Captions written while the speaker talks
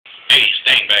Hey,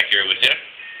 staying back here with you.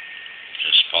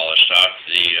 Just polished off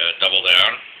the Double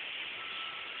Down.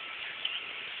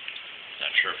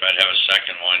 Not sure if I'd have a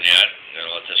second one yet. I'm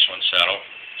gonna let this one settle.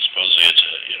 Supposedly it's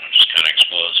just kind of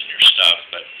explodes in your stuff,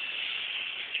 but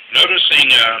noticing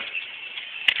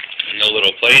in the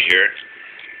little plate here,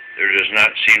 there does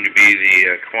not seem to be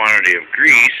the quantity of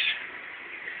grease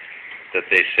that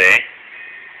they say.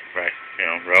 Right,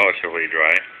 relatively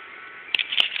dry.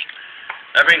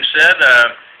 That being said,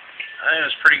 I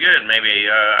think it's pretty good. Maybe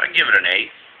I'd give it an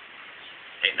 8,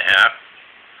 8.5.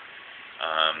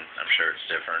 I'm sure it's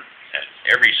different at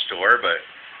every store, but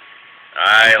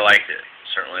I liked it.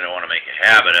 Certainly don't want to make a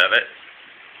habit of it.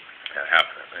 Have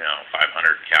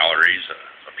 500 calories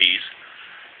a piece,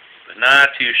 but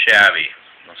not too shabby.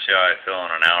 We'll see how I feel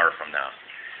in an hour from now.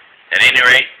 At any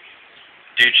rate,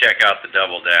 do check out the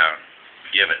Double Down.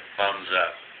 Give it thumbs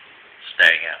up.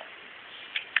 Staying out.